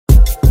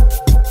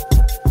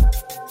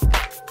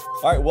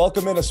All right,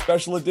 welcome in a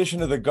special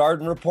edition of the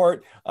Garden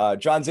Report.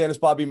 John Zannis,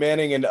 Bobby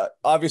Manning, and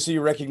obviously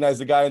you recognize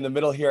the guy in the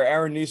middle here,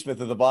 Aaron Neesmith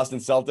of the Boston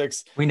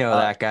Celtics. We know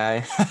that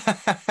guy.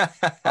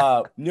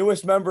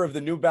 Newest member of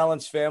the New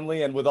Balance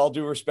family, and with all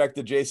due respect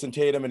to Jason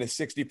Tatum and his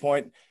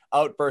 60-point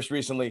outburst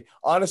recently,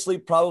 honestly,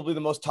 probably the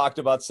most talked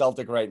about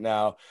Celtic right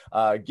now,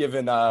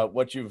 given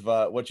what you've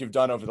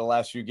done over the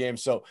last few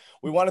games. So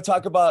we want to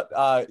talk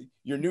about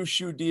your new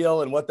shoe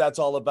deal and what that's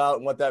all about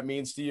and what that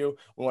means to you.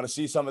 We want to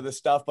see some of this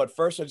stuff, but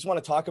first, I just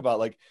want to talk about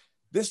like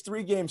this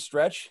 3-game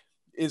stretch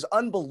is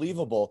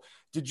unbelievable.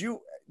 Could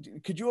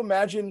you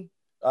imagine?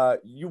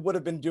 You would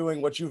have been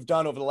doing what you've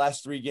done over the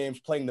last 3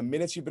 games, playing the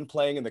minutes you've been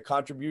playing and the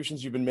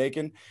contributions you've been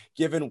making,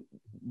 given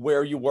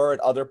where you were at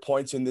other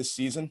points in this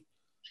season?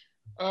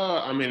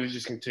 I mean, it's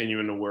just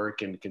continuing to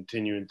work and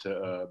continuing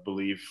to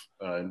believe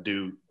and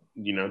do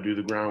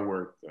the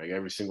groundwork like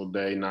every single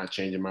day, not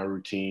changing my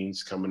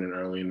routines, coming in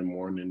early in the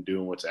morning and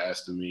doing what's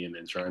asked of me, and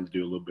then trying to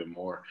do a little bit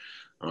more,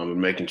 and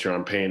making sure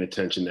I'm paying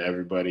attention to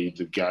everybody,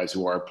 the guys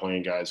who are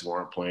playing, guys who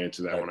aren't playing,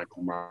 so that when I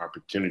get my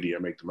opportunity, I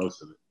make the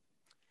most of it.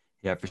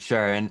 Yeah, for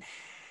sure. And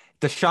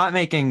the shot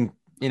making,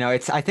 I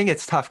think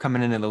it's tough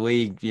coming into the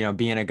league,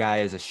 being a guy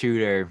as a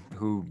shooter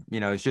who,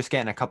 is just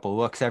getting a couple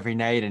looks every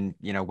night, and,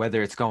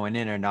 whether it's going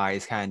in or not,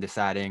 he's kind of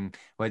deciding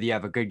whether you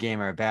have a good game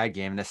or a bad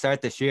game. And to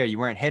start this year, you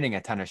weren't hitting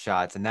a ton of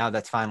shots, and now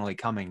that's finally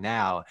coming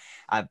now.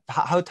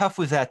 How tough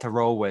was that to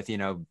roll with,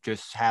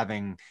 just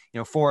having,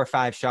 4 or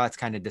 5 shots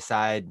kind of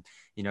decide,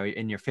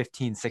 in your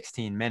 15,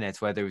 16 minutes,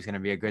 whether it was going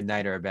to be a good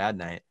night or a bad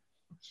night?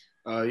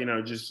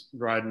 Just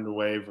riding the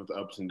wave of the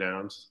ups and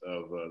downs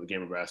of the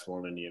game of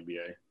basketball in the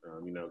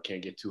NBA.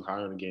 Can't get too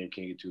high on the game,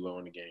 can't get too low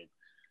in the game.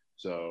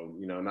 So,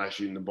 not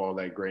shooting the ball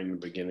that great in the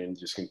beginning,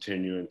 just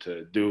continuing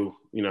to do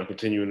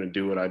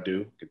what I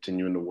do,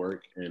 continuing to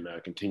work, and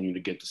continue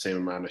to get the same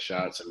amount of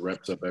shots and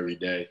reps up every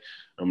day.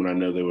 And I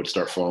know they would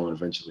start falling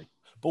eventually.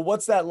 But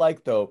what's that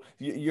like though?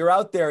 You're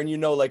out there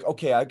and like,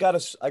 okay, I got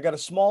a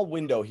small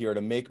window here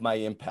to make my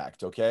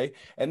impact. Okay.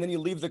 And then you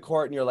leave the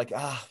court and you're like,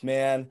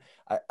 man,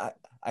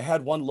 I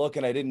had one look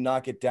and I didn't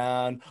knock it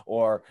down,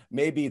 or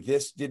maybe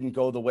this didn't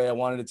go the way I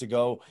wanted it to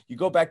go. You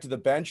go back to the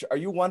bench. Are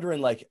you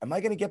wondering like, am I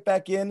going to get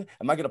back in?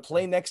 Am I going to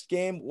play next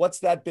game? What's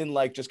that been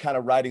like, just kind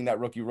of riding that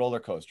rookie roller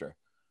coaster?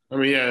 I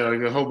mean, yeah,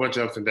 like a whole bunch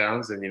of ups and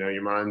downs, and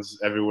your mind's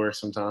everywhere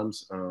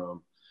sometimes.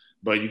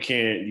 But you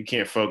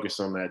can't focus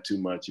on that too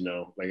much.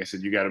 Like I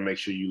said, you got to make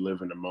sure you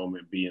live in the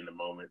moment, be in the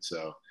moment.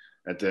 So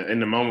in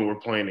the moment we're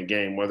playing a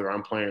game, whether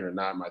I'm playing or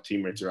not, my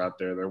teammates are out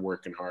there. They're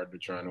working hard to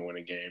trying to win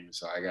a game.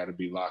 So I got to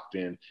be locked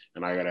in,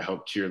 and I got to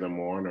help cheer them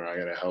on, or I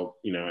got to help,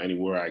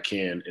 anywhere I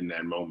can in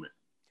that moment.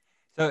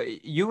 So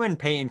you and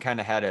Peyton kind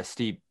of had a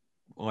steep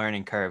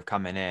learning curve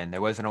coming in.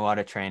 There wasn't a lot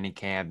of training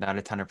camp, not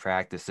a ton of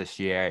practice this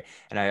year.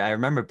 And I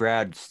remember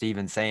Brad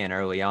Stevens saying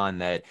early on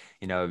that,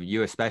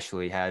 you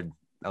especially had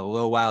a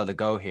little while to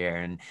go here,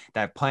 and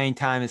that playing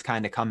time is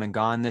kind of come and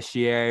gone this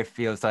year. It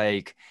feels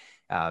like,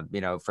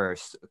 for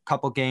a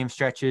couple game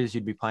stretches,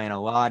 you'd be playing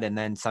a lot, and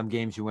then some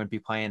games you wouldn't be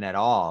playing at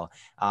all.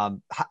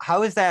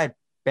 How has that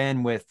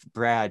been with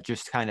Brad,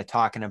 just kind of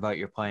talking about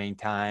your playing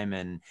time?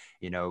 And,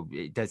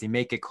 does he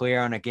make it clear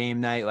on a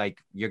game night,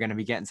 like you're going to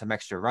be getting some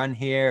extra run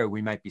here, or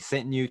we might be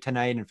sitting you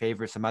tonight in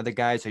favor of some other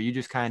guys? Or are you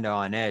just kind of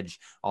on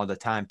edge all the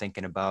time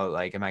thinking about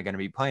like, am I going to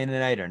be playing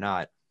tonight or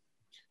not?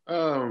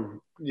 I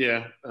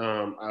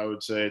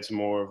would say it's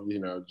more of,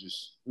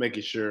 just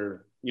making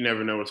sure you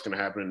never know what's going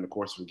to happen in the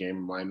course of a game.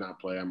 I might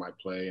not play, I might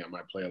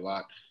play a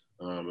lot.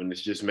 And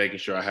it's just making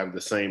sure I have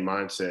the same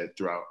mindset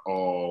throughout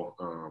all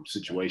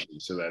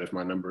situations, so that if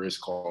my number is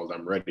called,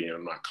 I'm ready and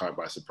I'm not caught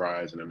by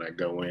surprise, and then I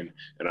go in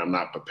and I'm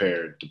not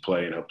prepared to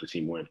play and help the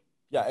team win.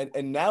 Yeah,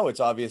 and now it's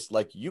obvious,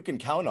 like you can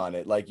count on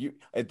it. Like you,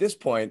 at this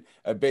point,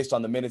 based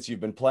on the minutes you've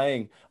been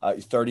playing,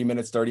 30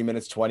 minutes, 20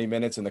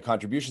 minutes, and the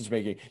contributions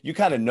making, you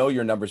kind of know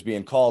your numbers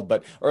being called.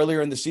 But earlier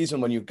in the season,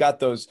 when you've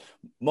got those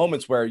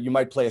moments where you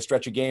might play a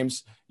stretch of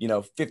games,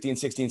 15,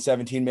 16,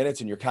 17 minutes,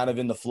 and you're kind of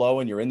in the flow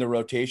and you're in the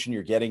rotation,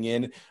 you're getting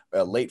in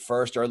late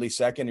first, early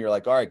second, you're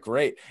like, all right,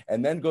 great.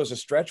 And then goes a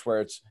stretch where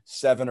it's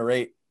 7 or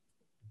 8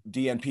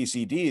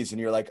 DNP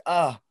and you're like,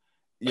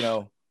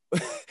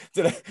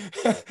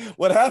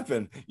 what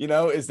happened?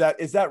 Is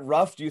that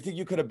rough? Do you think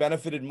you could have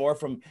benefited more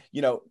from,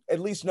 at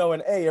least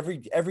knowing, hey,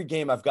 every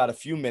game I've got a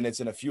few minutes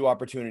and a few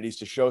opportunities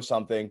to show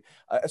something,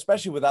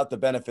 especially without the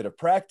benefit of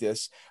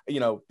practice.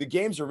 The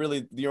games are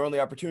really your only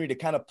opportunity to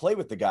kind of play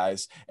with the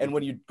guys. And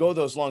when you go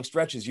those long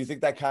stretches, you think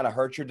that kind of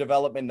hurts your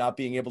development, not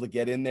being able to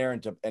get in there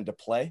and to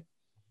play?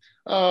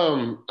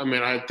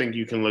 I think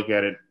you can look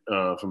at it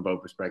from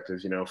both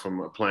perspectives. From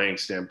a playing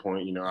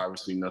standpoint,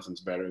 obviously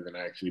nothing's better than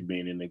actually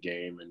being in the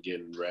game and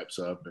getting reps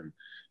up and,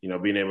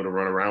 being able to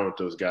run around with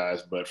those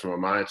guys. But from a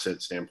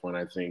mindset standpoint,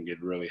 I think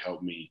it really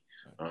helped me,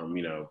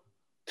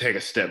 take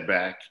a step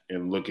back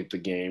and look at the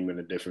game in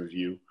a different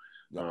view.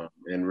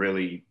 And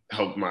really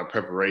help my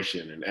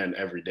preparation and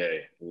every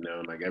day,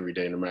 like every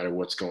day, no matter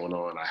what's going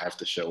on, I have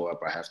to show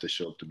up. I have to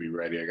show up to be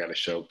ready. I got to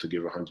show up to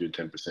give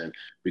 110%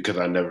 because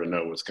I never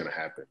know what's going to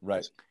happen.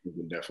 Right. It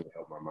can definitely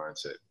help my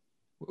mindset.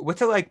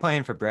 What's it like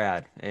playing for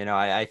Brad?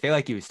 I feel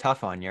like he was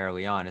tough on you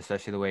early on,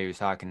 especially the way he was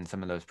talking in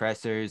some of those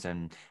pressers.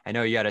 And I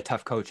know you had a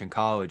tough coach in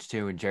college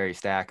too, and Jerry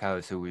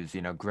Stackhouse, who was,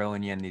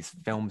 grilling you in these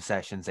film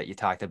sessions that you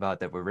talked about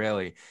that were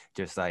really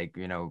just like,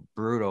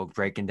 brutal,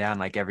 breaking down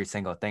like every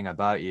single thing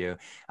about you.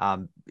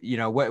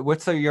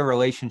 What's your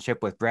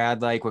relationship with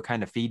Brad like? What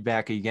kind of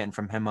feedback are you getting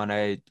from him on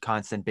a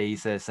constant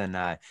basis? And,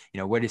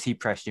 what does he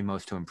press you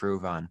most to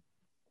improve on?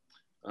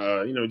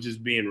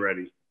 Just being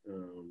ready.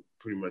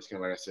 Pretty much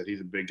kind of like I said, he's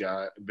a big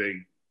guy,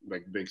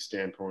 big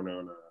standpoint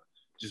on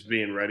just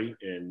being ready.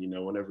 And,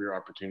 whenever your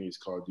opportunity is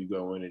called, you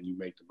go in and you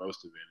make the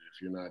most of it. And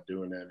if you're not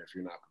doing that, and if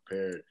you're not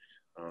prepared,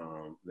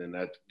 then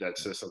that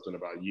says something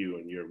about you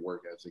and your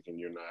work ethic, and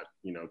you're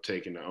not,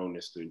 taking the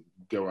onus to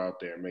go out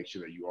there and make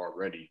sure that you are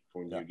ready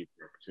for when you get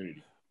your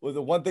opportunity. Well,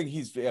 the one thing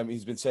he's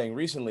been saying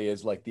recently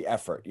is like the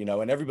effort,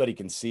 and everybody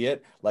can see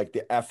it, like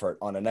the effort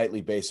on a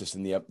nightly basis,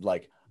 and the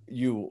like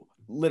you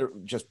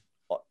literally just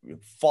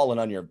falling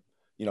on your,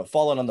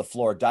 falling on the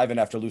floor, diving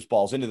after loose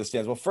balls into the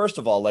stands. Well, first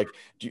of all, like,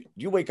 do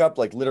you wake up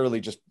like literally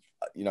just,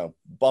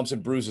 bumps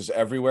and bruises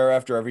everywhere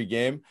after every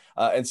game?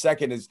 And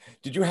second is,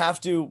 did you have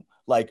to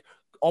like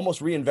almost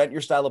reinvent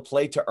your style of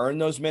play to earn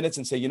those minutes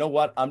and say, you know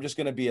what, I'm just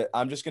going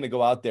to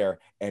go out there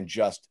and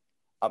just,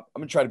 I'm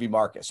going to try to be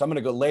Marcus. I'm going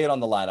to go lay it on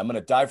the line. I'm going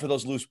to dive for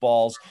those loose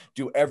balls,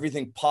 do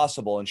everything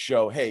possible and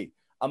show, hey,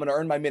 I'm going to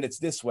earn my minutes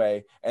this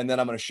way. And then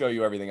I'm going to show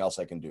you everything else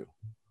I can do.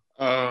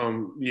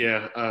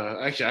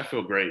 Actually, I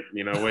feel great.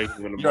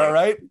 Waking You're all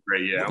right?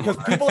 Great, yeah. Because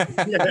people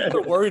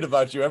are worried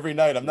about you every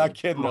night. I'm not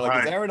kidding. They're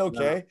like, is Aaron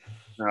okay?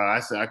 No,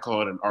 I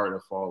call it an art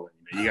of falling.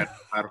 You got to know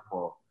how to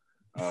fall.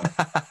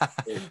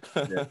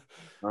 Yeah.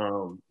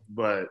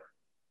 But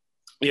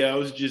yeah, it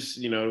was just,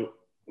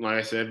 like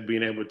I said,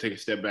 being able to take a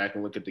step back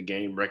and look at the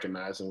game,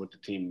 recognizing what the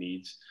team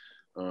needs,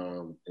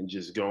 and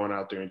just going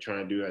out there and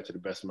trying to do that to the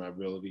best of my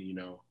ability.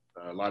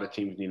 A lot of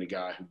teams need a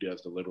guy who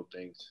does the little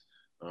things.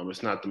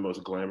 It's not the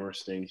most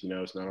glamorous things,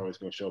 it's not always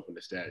going to show up in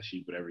the stat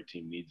sheet, but every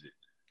team needs it.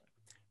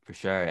 For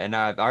sure. And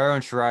our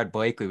own Sherrod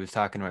Blakely was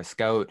talking to a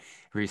scout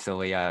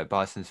recently at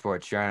Boston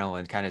Sports Journal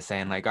and kind of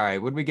saying like, all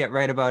right, would we get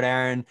right about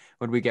Aaron?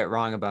 Would we get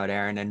wrong about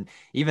Aaron? And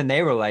even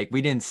they were like,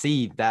 we didn't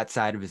see that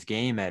side of his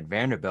game at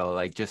Vanderbilt,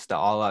 like just the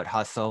all out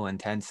hustle,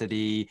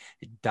 intensity,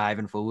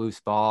 diving for loose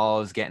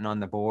balls, getting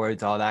on the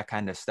boards, all that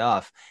kind of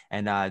stuff.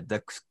 And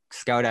the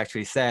scout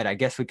actually said, I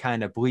guess we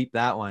kind of bleep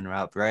that one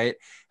up, right?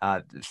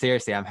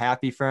 Seriously, I'm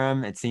happy for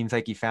him. It seems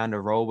like he found a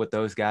role with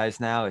those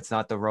guys now. It's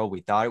not the role we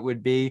thought it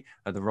would be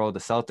or the role the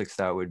Celtics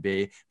thought it would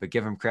be, but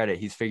give him credit.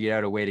 He's figured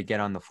out a way to get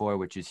on the floor,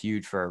 which is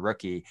huge for a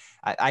rookie.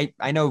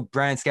 I know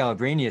Brian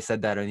Scalabrine has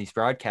said that on these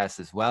broadcasts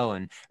as well.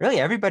 And really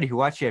everybody who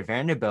watched you at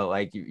Vanderbilt,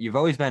 like you've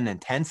always been an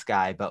intense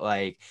guy, but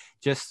like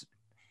just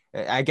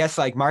I guess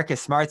like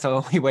Marcus Smart's the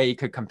only way you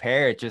could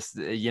compare it. Just,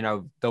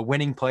 the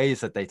winning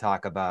plays that they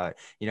talk about,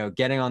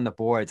 getting on the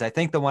boards. I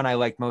think the one I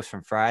liked most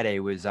from Friday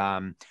was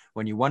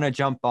when you won a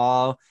jump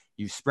ball,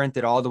 you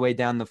sprinted all the way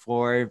down the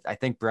floor. I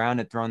think Brown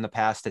had thrown the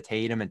pass to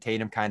Tatum and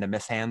Tatum kind of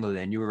mishandled it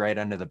and you were right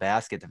under the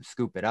basket to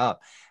scoop it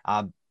up.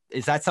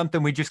 Is that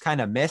something we just kind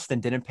of missed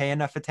and didn't pay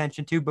enough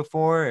attention to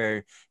before?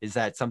 Or is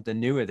that something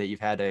newer that you've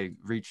had to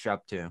reach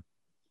up to?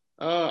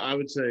 I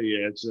would say,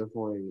 yeah, it's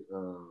definitely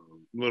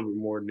a little bit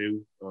more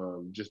new,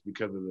 just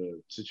because of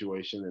the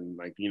situation and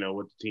like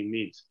what the team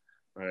needs.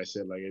 Like I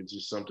said, like it's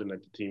just something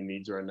that the team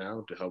needs right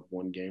now to help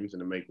win games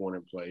and to make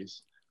winning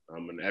plays.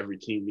 And every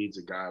team needs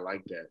a guy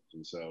like that.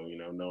 And so,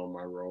 knowing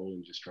my role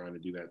and just trying to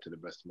do that to the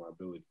best of my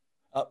ability.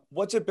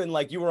 What's it been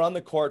like? You were on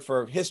the court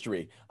for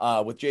history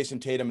with Jason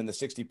Tatum and the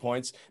 60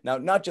 points. Now,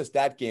 not just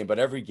that game, but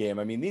every game.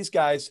 I mean, these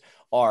guys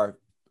are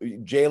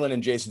Jalen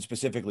and Jason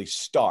specifically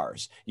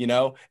stars,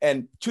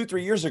 and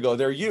 2-3 years ago,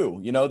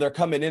 they're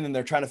coming in and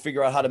they're trying to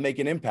figure out how to make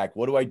an impact.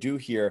 What do I do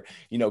here?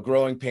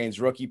 Growing pains,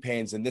 rookie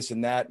pains, and this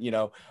and that,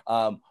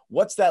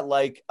 what's that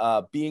like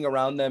being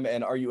around them?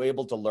 And are you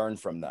able to learn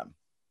from them?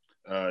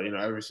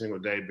 Every single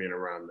day being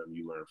around them,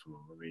 you learn from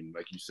them. I mean,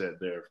 like you said,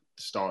 they're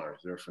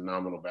stars. They're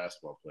phenomenal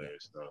basketball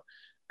players. So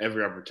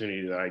every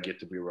opportunity that I get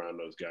to be around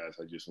those guys,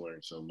 I just learn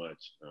so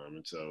much.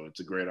 And so it's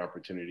a great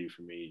opportunity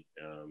for me.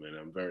 And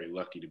I'm very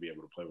lucky to be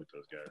able to play with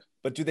those guys.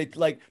 But do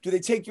they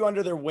take you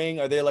under their wing?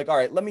 Are they like, all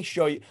right, let me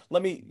show you,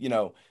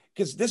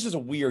 because this is a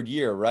weird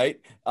year, right?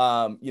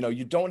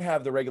 You don't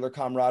have the regular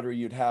camaraderie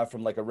you'd have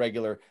from like a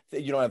regular,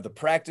 you don't have the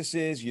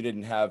practices, you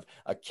didn't have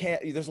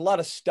there's a lot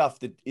of stuff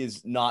that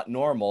is not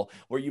normal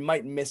where you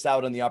might miss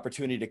out on the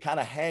opportunity to kind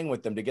of hang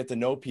with them, to get to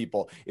know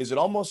people. Is it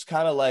almost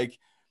kind of like,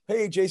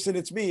 hey, Jason,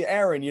 it's me,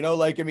 Aaron,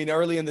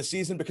 early in the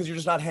season, because you're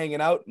just not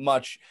hanging out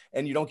much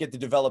and you don't get to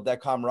develop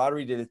that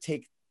camaraderie? Did it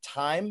take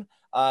time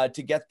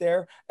to get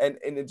there? And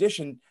in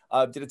addition,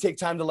 did it take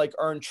time to like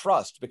earn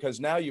trust? Because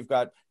now you've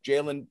got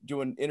Jalen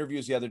doing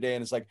interviews the other day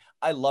and it's like,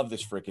 I love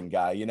this freaking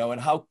guy,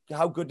 and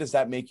how good does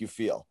that make you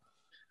feel?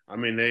 I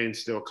mean, they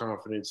instill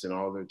confidence in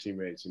all their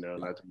teammates, and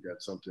I think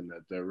that's something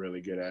that they're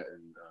really good at,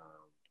 and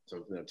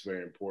something that's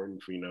very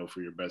important for,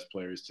 for your best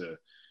players to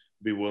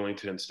be willing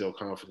to instill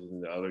confidence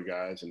in the other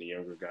guys and the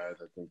younger guys.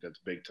 I think that's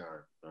big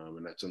time.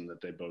 And that's something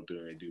that they both do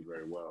and they do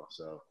very well.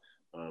 So,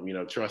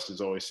 trust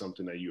is always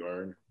something that you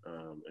earn.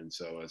 And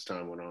so as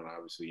time went on,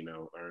 obviously,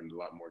 earned a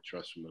lot more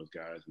trust from those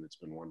guys, and it's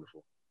been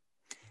wonderful.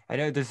 I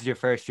know this is your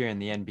first year in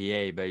the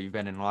NBA, but you've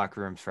been in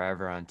locker rooms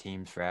forever, on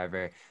teams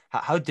forever.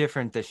 How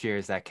different this year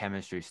is that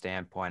chemistry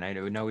standpoint? I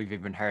know we've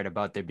even heard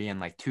about there being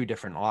like two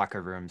different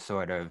locker rooms,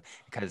 sort of,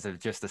 because of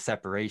just the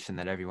separation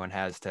that everyone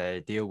has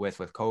to deal with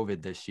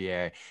COVID this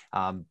year.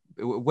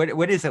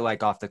 What is it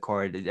like off the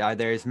court? Are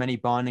there as many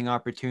bonding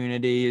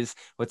opportunities?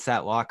 What's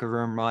that locker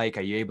room like?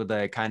 Are you able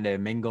to kind of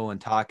mingle and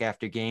talk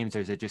after games, or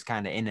is it just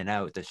kind of in and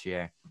out this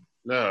year?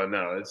 No,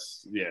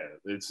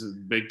 it's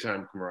big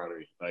time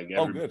camaraderie. Like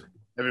Good.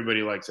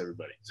 Everybody likes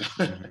everybody. So,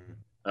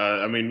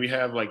 we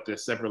have like the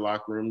separate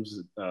locker rooms,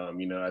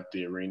 at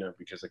the arena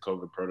because of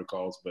COVID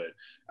protocols, but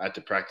at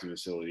the practice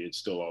facility, it's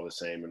still all the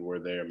same, and we're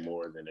there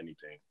more than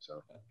anything.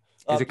 So,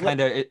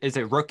 is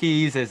it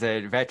rookies? Is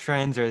it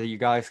veterans? Or are you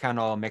guys kind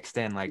of all mixed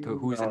in? Like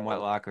who's in what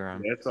locker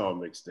room? Yeah, it's all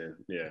mixed in.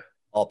 Yeah,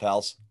 all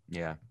pals.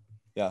 Yeah.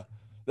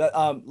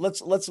 That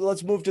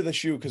let's move to the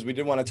shoe, because we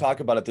did want to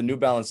talk about it, the New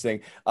Balance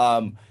thing.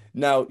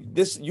 Now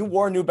you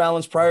wore New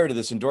Balance prior to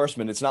this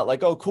endorsement. It's not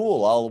like, oh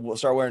cool, I'll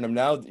start wearing them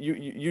now.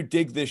 You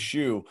dig this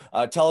shoe.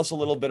 Tell us a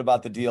little bit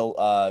about the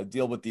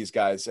deal with these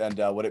guys and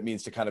what it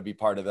means to kind of be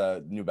part of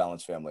the New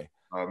Balance family.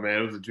 Oh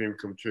man, it was a dream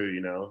come true.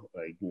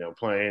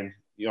 Playing.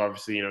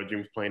 Obviously,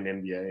 dreams playing the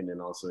NBA, and then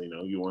also,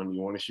 you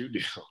want a shoe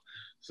deal.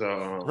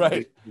 So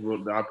right.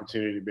 The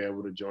opportunity to be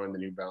able to join the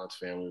New Balance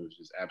family was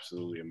just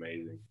absolutely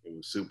amazing. It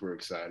was super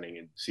exciting,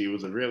 and it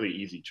was a really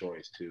easy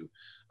choice too,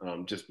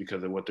 just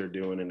because of what they're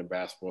doing in the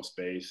basketball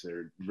space.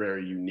 They're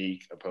very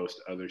unique opposed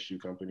to other shoe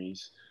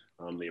companies,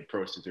 the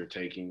approach that they're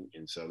taking,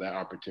 and so that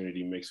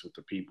opportunity mixed with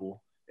the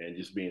people and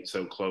just being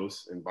so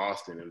close in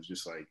Boston, it was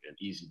just like an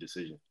easy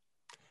decision.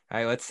 All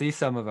right, let's see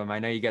some of them. I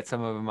know you got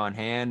some of them on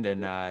hand,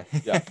 and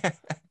yeah.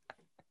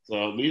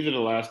 So these are the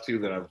last two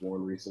that I've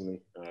worn recently.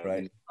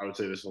 Right. I would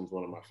say this one's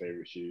one of my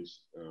favorite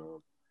shoes.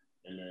 And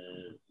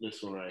then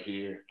this one right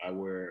here, I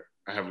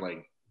have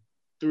like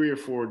 3 or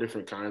 4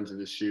 different kinds of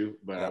this shoe,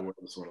 but I wear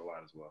this one a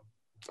lot as well.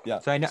 Yeah.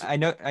 So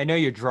I know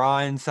you're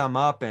drawing some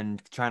up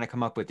and trying to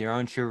come up with your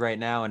own shoe right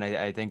now, and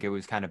I think it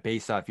was kind of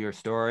based off your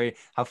story.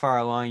 How far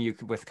along you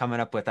with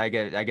coming up with? I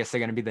guess they're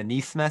going to be the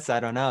Neesmiths.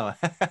 I don't know.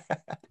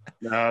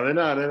 No, they're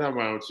not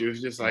my own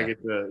shoes. Just like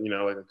it's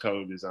like a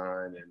code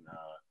design, and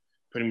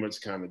pretty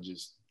much kind of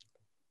just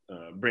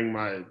bring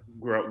my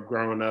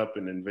growing up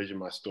and envision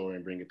my story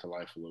and bring it to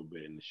life a little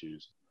bit in the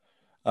shoes.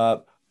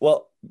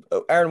 Well,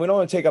 Aaron, we don't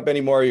want to take up any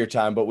more of your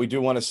time, but we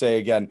do want to say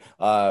again,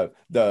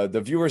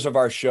 the viewers of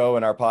our show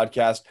and our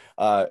podcast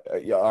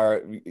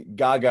are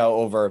gaga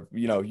over,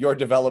 your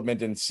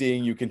development and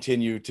seeing you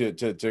continue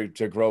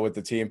to grow with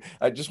the team.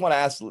 I just want to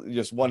ask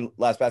just one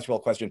last basketball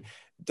question.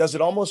 Does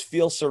it almost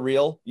feel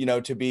surreal,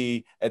 to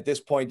be at this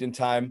point in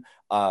time,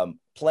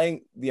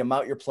 playing the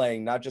amount you're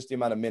playing, not just the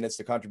amount of minutes,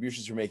 the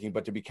contributions you're making,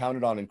 but to be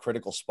counted on in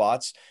critical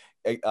spots?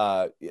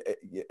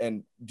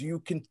 And do you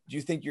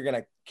think you're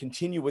going to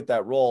continue with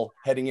that role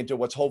heading into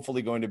what's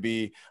hopefully going to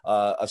be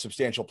a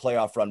substantial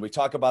playoff run? We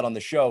talk about on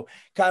the show,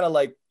 kind of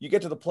like you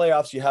get to the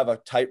playoffs, you have a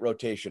tight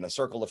rotation, a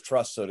circle of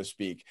trust, so to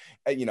speak,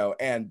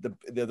 and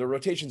the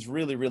rotation's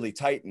really, really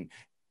tight. And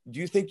do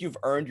you think you've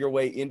earned your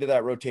way into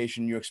that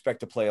rotation? You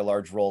expect to play a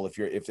large role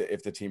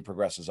if the team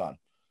progresses on?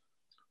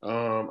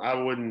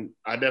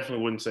 I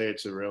definitely wouldn't say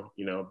it's surreal.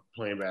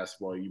 Playing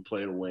basketball, you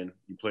play to win,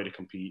 you play to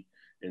compete.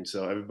 And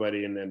so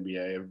everybody in the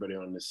NBA, everybody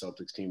on this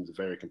Celtics team is a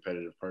very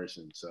competitive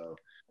person. So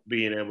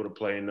being able to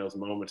play in those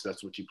moments,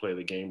 that's what you play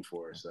the game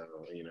for. So,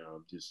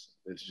 it's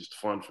just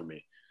fun for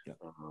me. Yeah.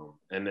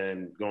 And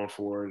then going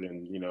forward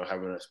and,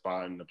 having a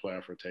spot in the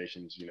playoff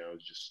rotations,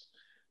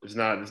 it's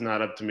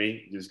not up to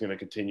me. Just going to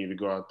continue to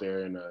go out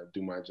there and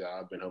do my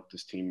job and help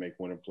this team make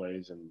winning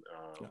plays and,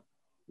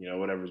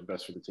 whatever's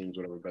best for the teams,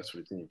 whatever's best for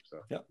the team.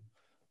 So,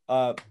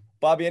 yeah.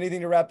 Bobby,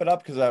 anything to wrap it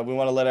up? Because we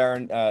want to let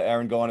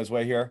Aaron go on his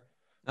way here.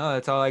 No,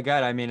 that's all I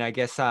got. I mean, I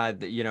guess,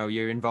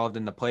 you're involved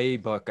in the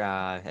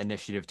playbook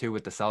initiative too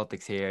with the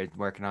Celtics here,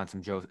 working on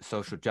some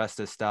social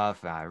justice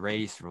stuff,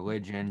 race,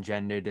 religion,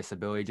 gender,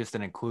 disability, just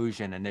an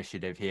inclusion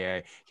initiative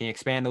here. Can you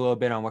expand a little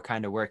bit on what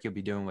kind of work you'll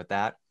be doing with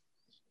that?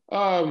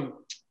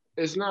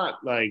 It's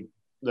not like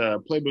the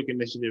playbook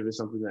initiative is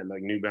something that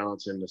like New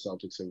Balance and the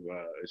Celtics is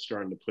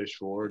starting to push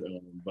forward,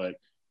 but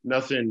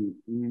nothing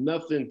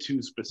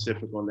too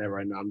specific on that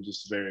right now. I'm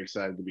just very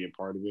excited to be a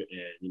part of it.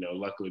 And,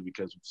 luckily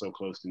because I'm so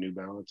close to New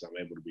Balance,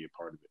 I'm able to be a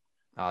part of it.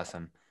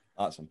 Awesome.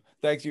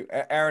 Thank you,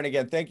 Aaron.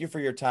 Again, thank you for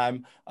your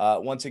time.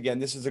 Once again,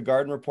 this is a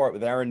Garden Report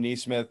with Aaron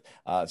Neesmith,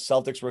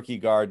 Celtics rookie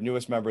guard,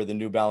 newest member of the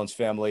New Balance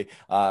family.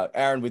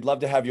 Aaron, we'd love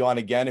to have you on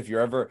again. If you're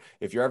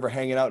ever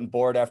hanging out and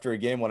bored after a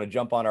game, want to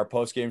jump on our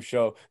post-game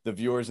show, the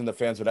viewers and the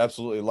fans would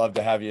absolutely love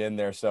to have you in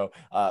there. So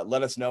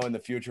let us know in the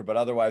future. But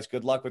otherwise,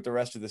 good luck with the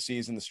rest of the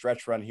season, the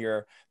stretch run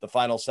here, the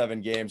final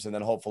 7 games, and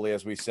then hopefully,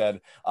 as we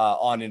said,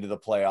 on into the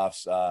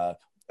playoffs.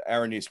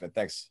 Aaron Neesmith,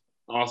 thanks.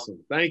 Awesome.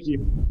 Thank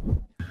you.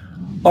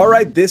 All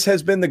right, this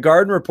has been the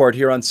Garden Report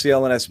here on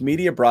CLNS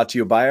Media, brought to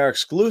you by our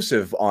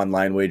exclusive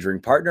online wagering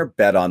partner,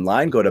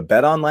 BetOnline. Go to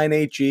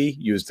BetOnline.ag,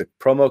 use the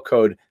promo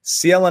code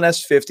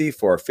CLNS50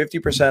 for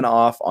 50%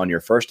 off on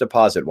your first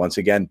deposit. Once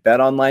again,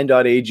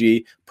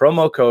 BetOnline.ag,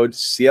 promo code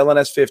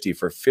CLNS50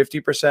 for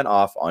 50%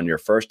 off on your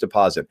first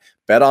deposit.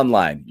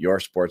 BetOnline, your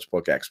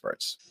sportsbook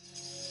experts.